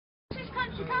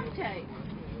you come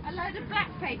to? A load of black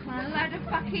people and a load of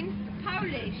fucking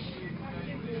Polish.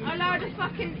 A load of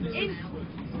fucking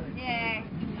yeah.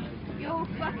 You're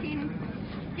fucking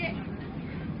see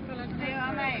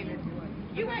what I mean?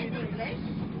 You ain't English.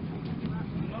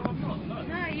 No, I'm not. No.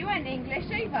 No, you ain't English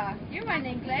either. You ain't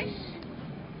English.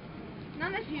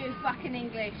 None of you are fucking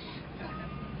English.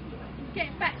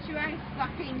 Get back to your own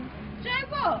fucking... Do you know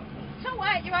what? Talk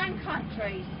out your own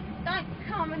countries. Don't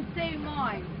come and do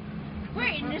mine.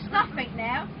 Britain is nothing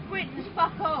now. Britain's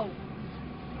fuck all.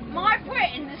 My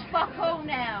Britain is fuck all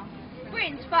now.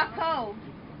 Britain's fuck all.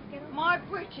 My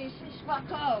British is fuck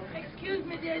all. Excuse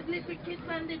me, there's little kids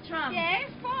on the tram. Yeah,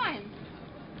 it's fine.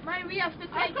 Man, we have to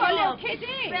take I've got a you little off. kid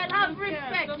in. Well, have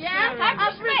respect, yeah?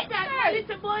 Have respect, My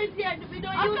little boys here, we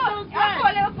don't I've use got those a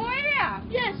words. little boy here.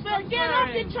 Yes, well, get off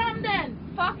the tram then.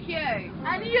 Fuck you.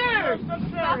 And yours.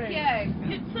 Fuck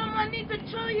you. Someone needs to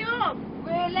throw you off.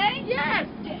 Really? Yes.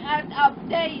 I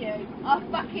dare you. I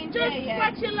fucking dare Just you.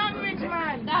 watch your language,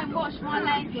 man. Don't watch my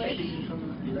language.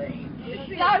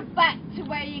 Go back to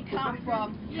where you come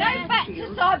from. Yes. Go back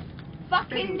to some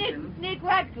fucking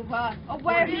Nicaragua or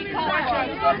wherever you come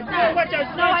from. Watch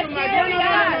out,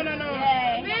 Nigeria. no.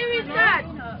 Yeah. Where is that?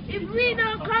 If we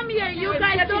don't come here, you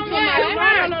guys don't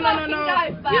Yeah, want to work. No. Fucking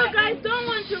go back. You guys don't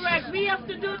want to work. We have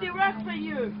to do the work for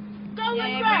you. Go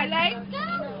and work.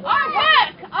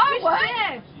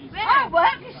 Really? I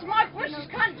work. It's my British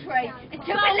country.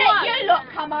 Until So we let what? you lot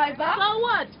come over. So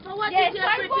what? So what Yeah, is your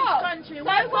so British what? country? So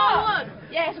What? what?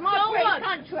 Yeah, it's my So British what?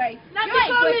 country. Not You to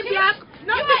ain't call me British. black.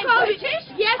 Not You to ain't call me. British.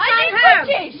 Yes, Are I you am.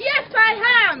 British? Yes, I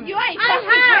am. You ain't I fucking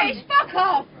am. British. Fuck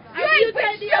off. You And ain't you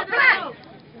British. said the You're other black. no.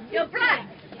 You're black.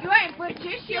 You ain't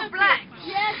British. You're black.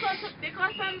 Yes,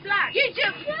 because I'm black. You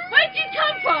just. Where'd you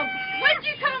come from? Where'd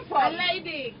you come A from?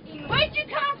 lady. Where'd you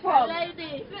come A from?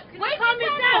 lady. Where'd Calm you it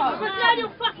come down. from? Because now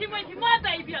you're fucking waking my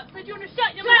baby up. So do you want to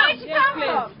shut your Where'd mouth? you come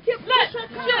from? Look,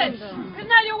 shit. Because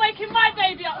now you're waking my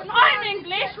baby up. And I'm English.